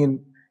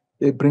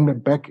them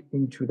back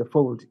into the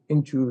fold,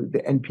 into the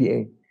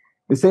NPA.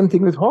 The same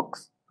thing with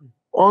Hawks.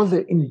 All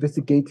the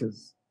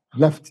investigators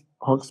left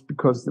Hawks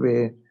because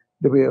they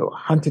were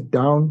hunted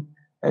down,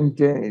 and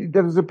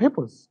there was a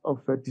purpose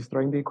of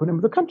destroying the economy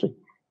of the country.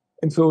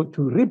 And so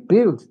to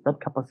rebuild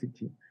that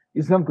capacity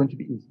is not going to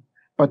be easy.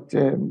 But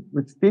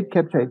with state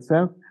capture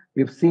itself,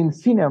 we've seen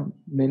senior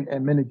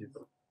managers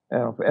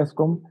of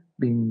Eskom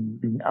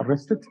being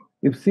arrested.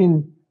 We've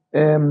seen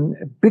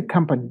big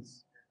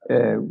companies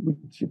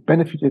which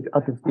benefited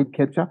out of state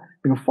capture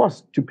being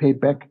forced to pay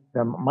back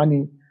the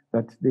money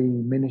that they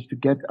managed to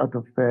get out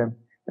of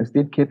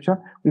state capture.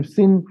 We've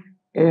seen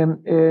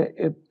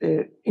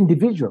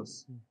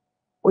individuals,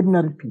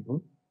 ordinary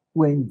people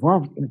who are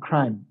involved in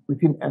crime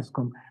within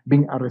Eskom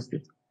being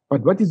arrested.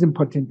 But what is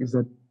important is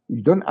that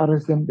you don't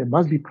arrest them, they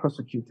must be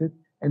prosecuted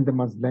and they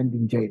must land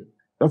in jail.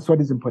 That's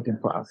what is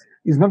important for us.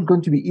 It's not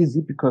going to be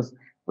easy because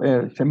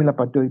Shamila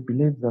Patel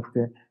believes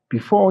that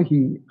before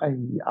he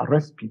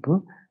arrests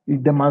people,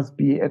 there must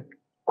be a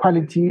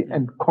quality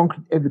and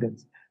concrete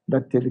evidence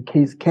that the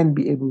case can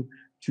be able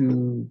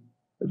to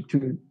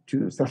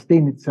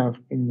sustain itself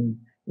in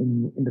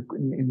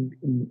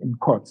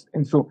courts.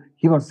 And so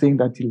he was saying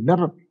that he'll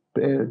never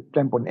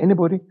clamp on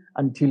anybody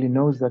until he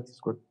knows that he's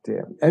got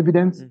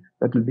evidence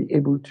that will be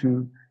able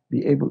to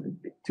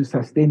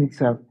sustain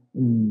itself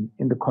in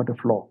the court of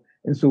law.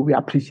 And so we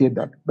appreciate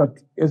that. But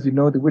as you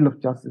know, the will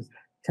of justice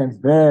turns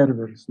very,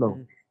 very slow.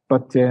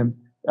 But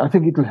I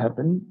think it will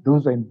happen.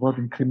 Those are involved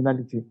in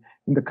criminality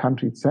in the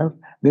country itself,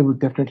 they will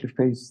definitely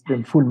face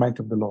the full might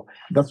of the law.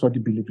 That's what we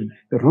believe in.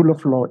 The rule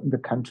of law in the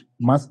country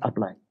must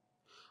apply.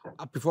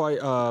 Before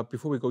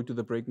we go to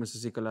the break, Mr.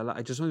 Zikalala,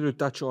 I just wanted to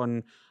touch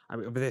on, I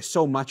mean, there's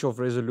so much of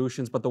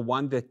resolutions, but the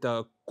one that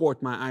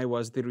caught my eye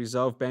was the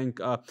Reserve Bank,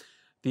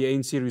 the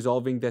ANC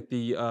resolving that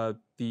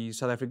the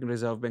South African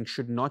Reserve Bank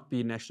should not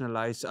be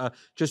nationalized.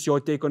 Just your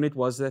take on it,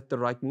 was that the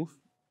right move?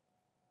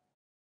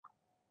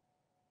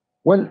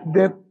 Well,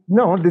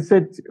 they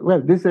said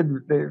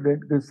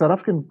the South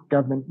African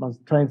government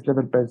must try its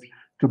level best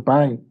to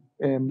buy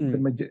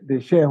the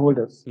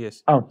shareholders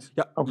out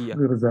of the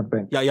Reserve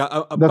Bank.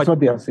 That's what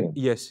they are saying.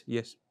 Yes.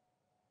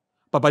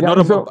 But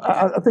not. So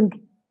I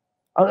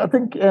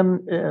think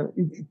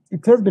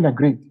it has been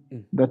agreed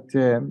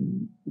that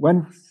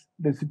once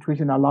the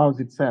situation allows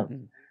itself,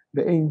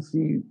 the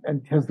ANC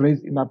has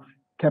raised enough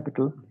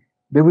capital,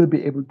 they will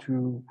be able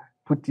to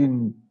put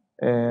in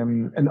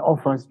an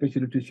offer,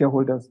 especially to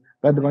shareholders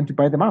that they want to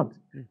buy them out.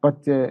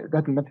 But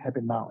that will not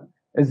happen now.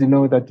 As you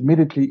know, that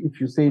immediately if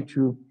you say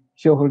to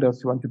shareholders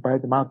who want to buy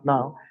them out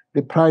now,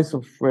 the price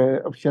of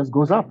shares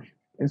goes up.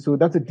 And so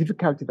that's a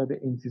difficulty that the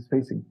ANC is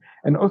facing.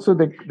 And also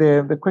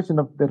the question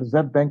of the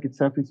Reserve Bank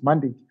itself, its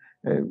mandate,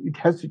 it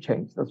has to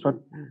change. That's what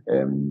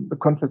the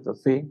conference are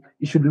saying.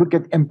 You should look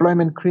at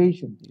employment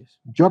creation,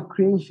 job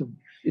creation.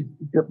 It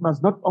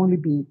must not only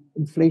be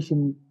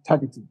inflation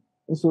targeting.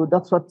 And so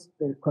that's what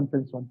the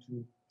conference wants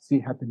to see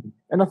happening.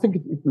 And I think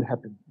it will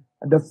happen.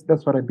 And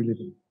that's what I believe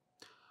in.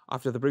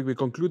 After the break, we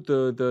conclude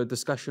the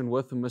discussion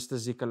with Mr.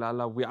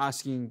 Zikalala. We're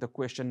asking the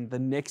question, the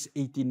next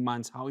 18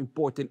 months, how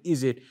important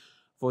is it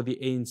for the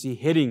ANC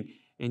heading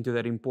into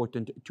that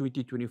important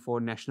 2024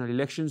 national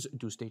elections?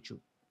 Do stay tuned.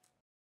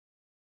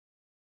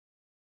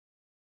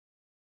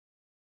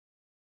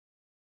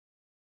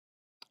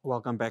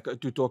 Welcome back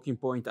to Talking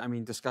Point. I'm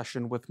in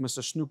discussion with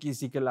Mr. Snuki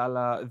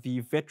Zikalala, the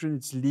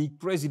Veterans League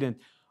president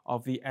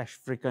of the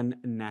African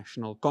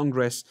National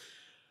Congress.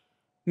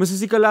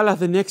 Mr. Zikalala,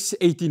 the next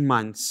 18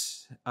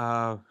 months,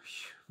 a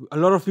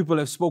lot of people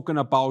have spoken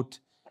about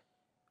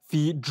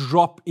the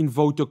drop in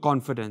voter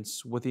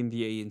confidence within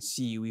the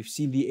ANC. We've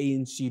seen the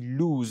ANC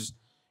lose,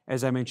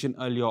 as I mentioned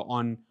earlier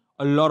on,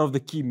 a lot of the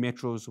key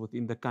metros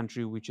within the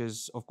country, which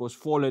has, of course,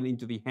 fallen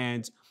into the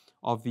hands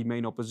of the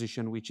main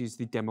opposition, which is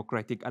the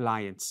Democratic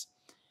Alliance.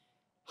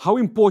 How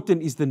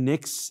important is the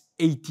next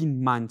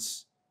 18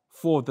 months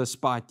for this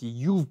party?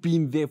 You've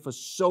been there for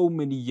so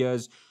many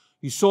years.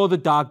 You saw the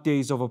dark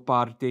days of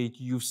apartheid.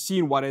 You've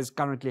seen what is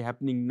currently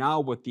happening now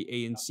with the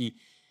ANC.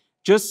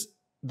 Just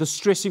the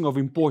stressing of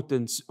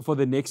importance for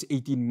the next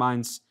 18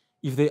 months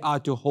if they are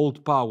to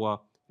hold power,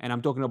 and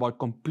I'm talking about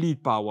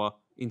complete power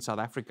in South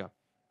Africa.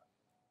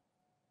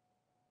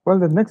 Well,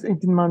 the next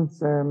 18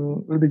 months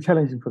will be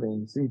challenging for the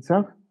ANC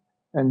itself.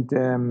 And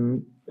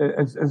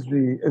as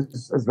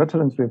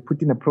veterans, we have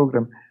put in a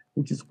program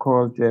which is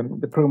called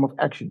the Program of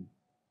Action,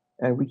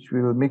 which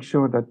will make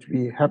sure that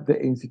we have the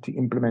ANC to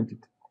implement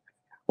it.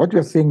 What we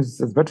are saying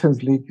is, as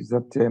Veterans League, is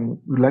that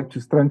we'd like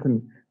to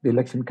strengthen the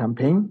election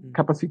campaign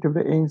capacity of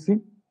the ANC,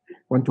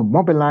 want to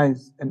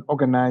mobilize and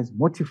organize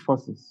motive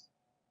forces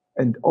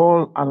and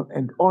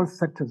all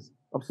sectors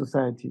of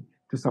society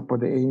to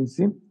support the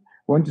ANC,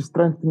 want to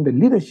strengthen the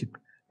leadership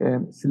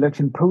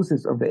selection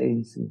process of the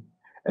ANC,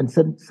 and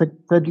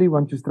thirdly,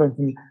 want to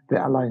strengthen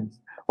the alliance.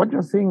 What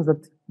you're saying is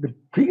that the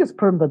biggest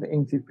problem that the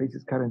ANC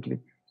faces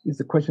currently is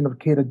the question of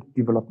cadre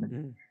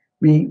development.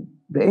 The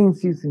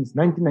ANC, since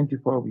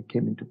 1994, we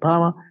came into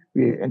power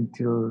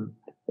until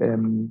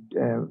 10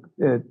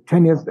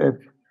 years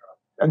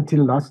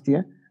until last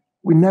year.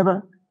 We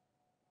never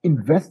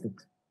invested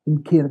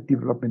in cadre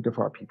development of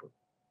our people.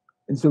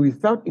 And so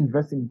without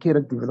investing in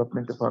cadre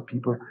development of our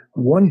people,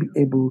 we won't be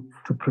able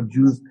to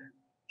produce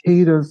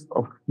cadres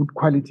of good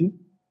quality,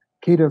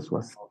 cadres who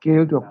are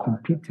skilled, who are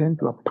competent,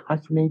 who are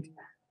passionate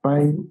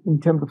in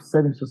terms of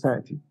serving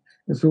society.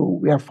 And so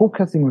we are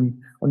focusing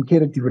on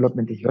cadre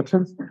development as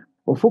veterans.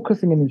 We're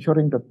focusing on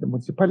ensuring that the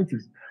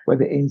municipalities where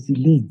the ANC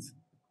leads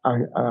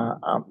are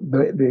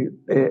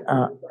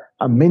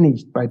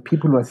managed by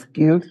people who are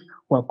skilled,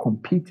 who are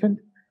competent,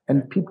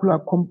 and people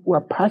who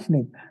are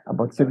passionate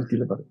about service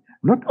delivery.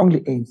 Not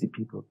only ANC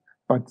people,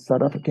 but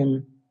South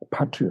African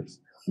patriots.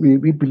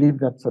 We believe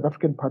that South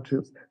African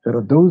patriots, there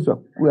are those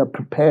who are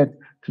prepared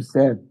to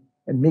serve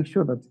and make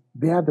sure that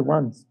they are the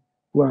ones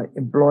who are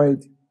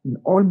employed in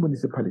all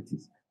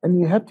municipalities. And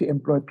you have to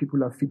employ people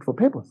who are fit for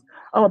purpose.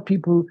 Our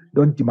people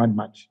don't demand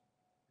much.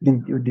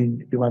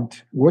 They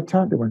want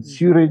water, they want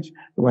sewerage,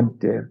 they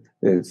want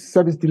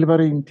service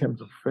delivery in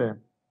terms of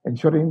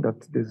ensuring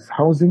that there's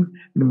housing,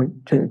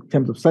 in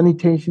terms of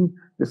sanitation,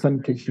 the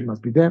sanitation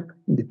must be there,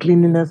 in the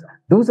cleanliness.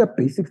 Those are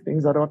basic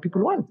things that our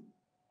people want.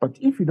 But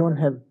if you don't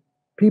have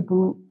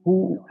people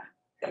who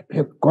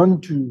have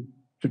gone to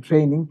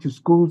training, to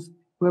schools,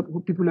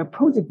 who people are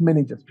project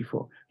managers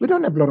before. We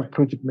don't have a lot of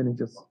project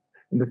managers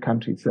in the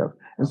country itself.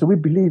 And so we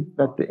believe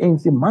that the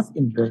ANC must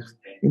invest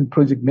in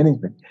project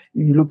management.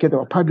 You look at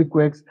our public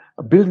works,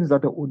 buildings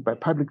that are owned by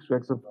public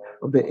works of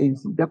the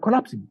ANC, they're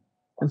collapsing.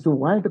 And so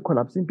why are they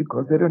collapsing?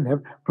 Because they don't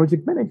have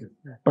project managers.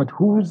 But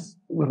who's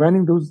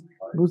running those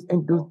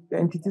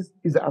entities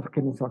is the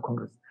African National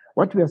Congress.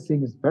 What we are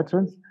saying is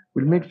veterans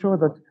will make sure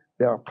that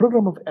their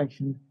program of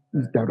action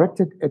is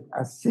directed at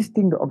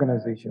assisting the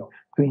organization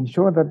to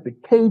ensure that the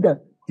cadre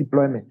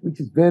deployment, which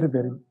is very,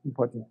 very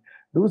important,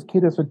 those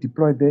cadres who are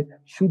deployed there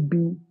should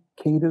be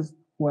cadres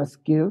who are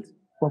skilled,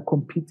 who are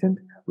competent,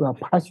 who are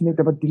passionate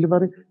about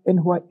delivery, and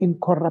who are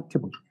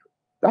incorruptible.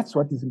 That's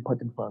what is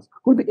important for us.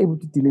 We'll be able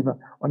to deliver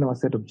on our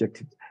set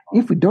objectives.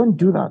 If we don't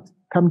do that,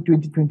 come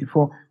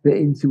 2024, the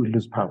ANC will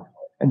lose power.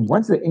 And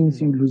once the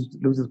ANC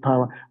loses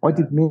power, what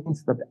it means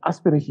is that the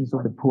aspirations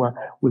of the poor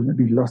will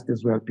be lost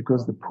as well,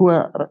 because the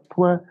poor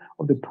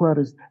of the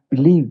poorest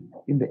believe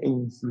in the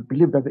ANC,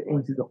 believe that the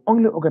ANC is the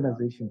only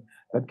organization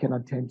that can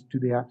attend to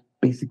their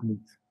basic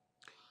needs.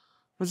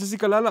 Mr.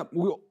 Zikalala,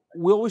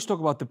 we always talk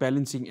about the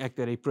balancing act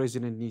that a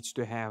president needs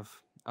to have.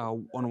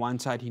 On one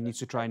side, he needs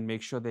to try and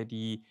make sure that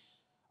he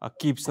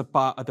keeps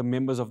the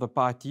members of the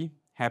party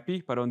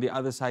happy, but on the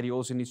other side, he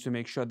also needs to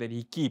make sure that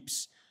he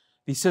keeps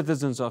the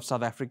citizens of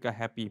South Africa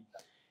happy.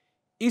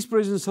 Is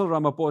President Cyril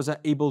Ramaphosa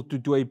able to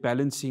do a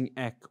balancing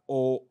act,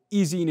 or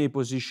is he in a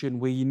position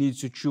where he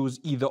needs to choose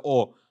either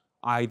or,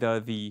 either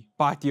the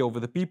party over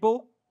the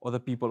people or the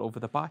people over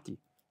the party?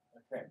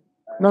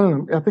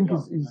 No. I think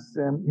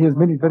he has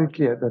made it very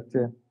clear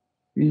that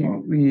we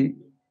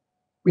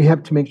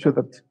have to make sure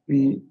that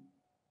we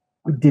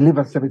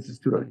deliver services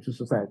to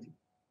society.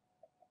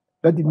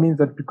 That it means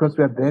that because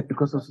we are there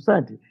because of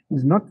society.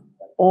 It's not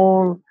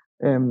all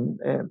people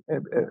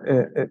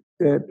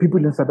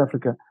in South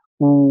Africa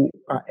who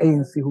are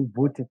ANC who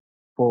voted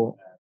for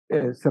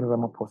Cyril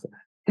Ramaphosa.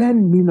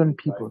 10 million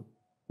people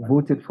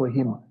voted for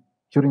him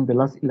during the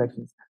last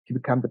elections to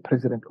become the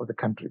president of the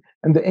country.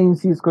 And the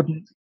ANC has got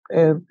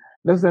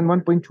less than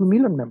 1.2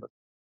 million members.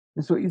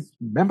 And so it's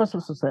members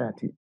of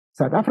society,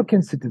 South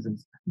African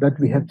citizens, that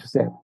we have to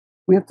serve.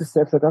 We have to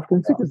serve South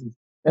African citizens.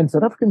 And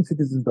South African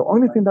citizens, the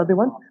only thing that they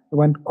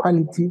want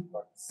quality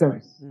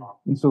service.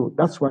 And so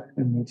that's what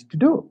we need to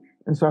do.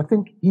 And so I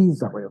think he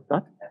is aware of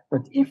that.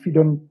 But if you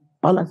don't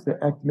balance the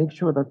act, make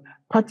sure that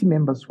party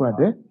members who are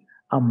there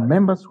are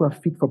members who are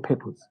fit for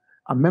purpose,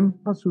 are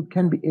members who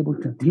can be able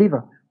to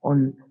deliver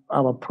on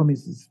our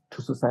promises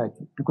to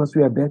society, because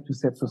we are there to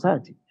serve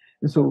society.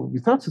 And so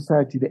without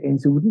society, the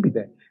ANC wouldn't be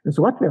there. And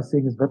so what we are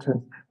saying is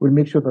veterans will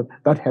make sure that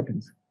that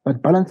happens.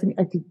 But balancing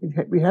act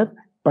we have,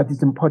 but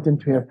it's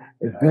important to have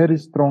a very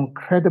strong,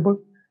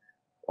 credible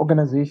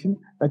organization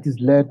that is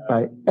led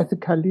by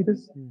ethical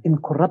leaders,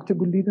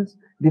 incorruptible leaders,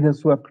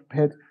 leaders who are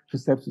prepared to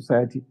serve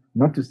society,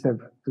 not to serve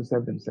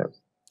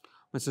themselves.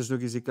 Mr.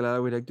 Snuki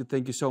Zikalala, we'd like to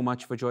thank you so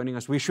much for joining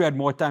us. We wish we had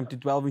more time to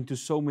delve into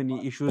so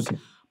many issues,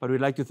 but we'd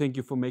like to thank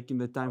you for making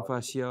the time for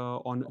us here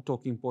on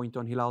Talking Point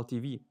on Hilaal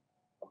TV.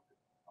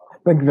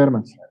 Thank you very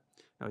much.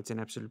 No, it's an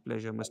absolute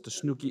pleasure. Mr.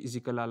 Snuki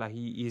Zikalala,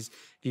 he is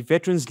the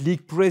Veterans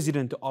League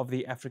president of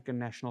the African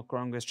National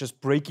Congress,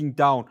 just breaking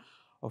down,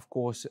 of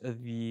course,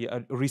 the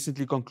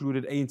recently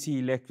concluded ANC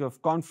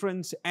elective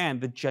conference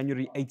and the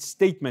January 8th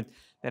statement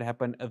that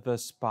happened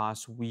this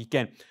past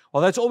weekend.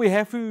 Well, that's all we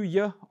have for you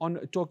here on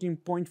Talking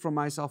Point. From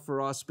myself,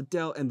 Farhaaz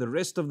Patel, and the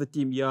rest of the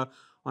team here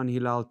on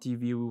Hilaal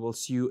TV. We will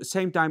see you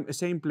same time,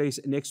 same place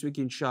next week,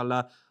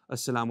 inshallah.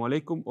 Assalamu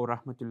alaikum wa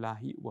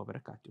rahmatullahi wa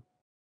barakatuh.